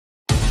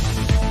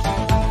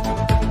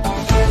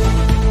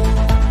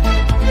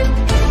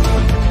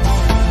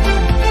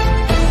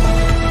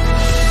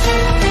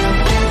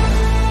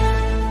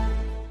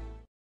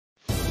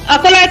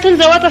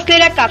पुण्यातून जवळच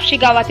असलेल्या कापशी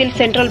गावातील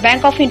सेंट्रल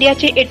बँक ऑफ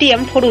इंडियाचे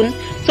एटीएम फोडून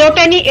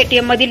चोरट्यांनी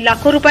एटीएम मधील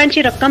लाखो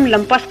रुपयांची रक्कम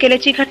लंपास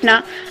केल्याची घटना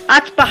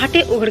आज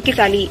पहाटे उघडकीस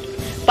आली।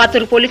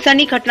 पातूर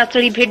पोलिसांनी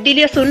घटनास्थळी भेट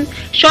दिली असून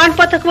श्वान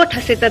पथक व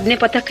ठसे तज्ञ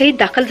पथकही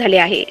दाखल झाले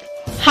आहे।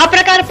 हा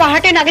प्रकार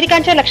पहाटे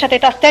नागरिकांच्या लक्षात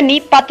येत असताना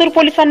पातूर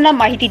पोलिसांना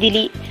माहिती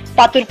दिली।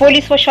 पातूर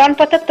पोलीस व श्वान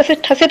पथक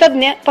तसेच ठसे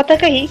तज्ञ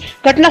पथकही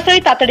घटनास्थळी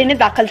तातडीने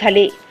दाखल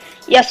झाले।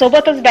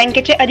 यासोबतच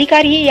बँकेचे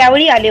अधिकारीही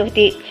यावेळी आले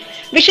होते।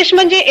 विशेष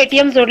म्हणजे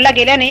एटीएम जोडला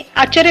गेल्याने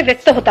आश्चर्य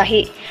व्यक्त होत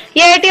आहे।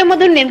 या एटीएम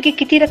मधून नेमकी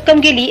किती रक्कम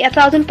गेली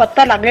याचा अजून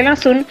पत्ता लागलेला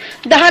नसून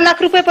 10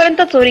 लाख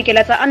रुपयांपर्यंत चोरी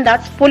केल्याचा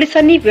अंदाज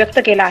पोलिसांनी व्यक्त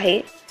केला आहे।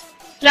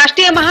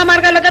 राष्ट्रीय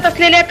महामार्गालगत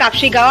असलेल्या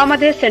कापशी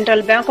गावामध्ये सेंट्रल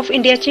बँक ऑफ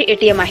इंडियाचे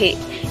एटीएम आहे।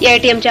 या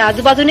एटीएमच्या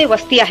आजूबाजूने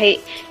वस्ती आहे।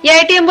 या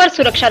एटीएमवर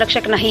सुरक्षा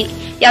रक्षक नाही।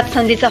 यात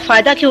संधीचा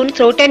फायदा घेऊन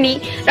चोरट्यांनी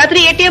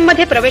रात्री एटीएम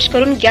मध्ये प्रवेश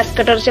करून गॅस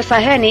कटरच्या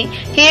सहाय्याने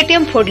हे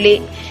एटीएम फोडले।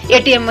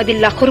 एटीएम मधील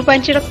लाखो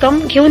रुपयांची रक्कम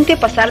घेऊन ते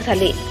पसार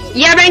झाले।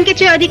 या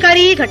बँकेचे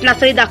अधिकारी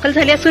घटनास्थळी दाखल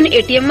झाले असून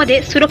एटीएम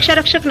मध्ये सुरक्षा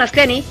रक्षक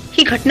नसल्याने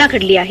ही घटना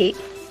घडली आहे।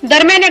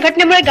 दरम्यान या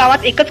घटनेमुळे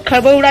गावात एकच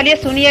खळबळ उडाली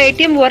असून या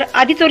एटीएम वर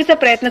आधी चोरीचा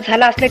प्रयत्न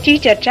झाला असल्याची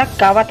चर्चा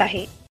गावात आहे।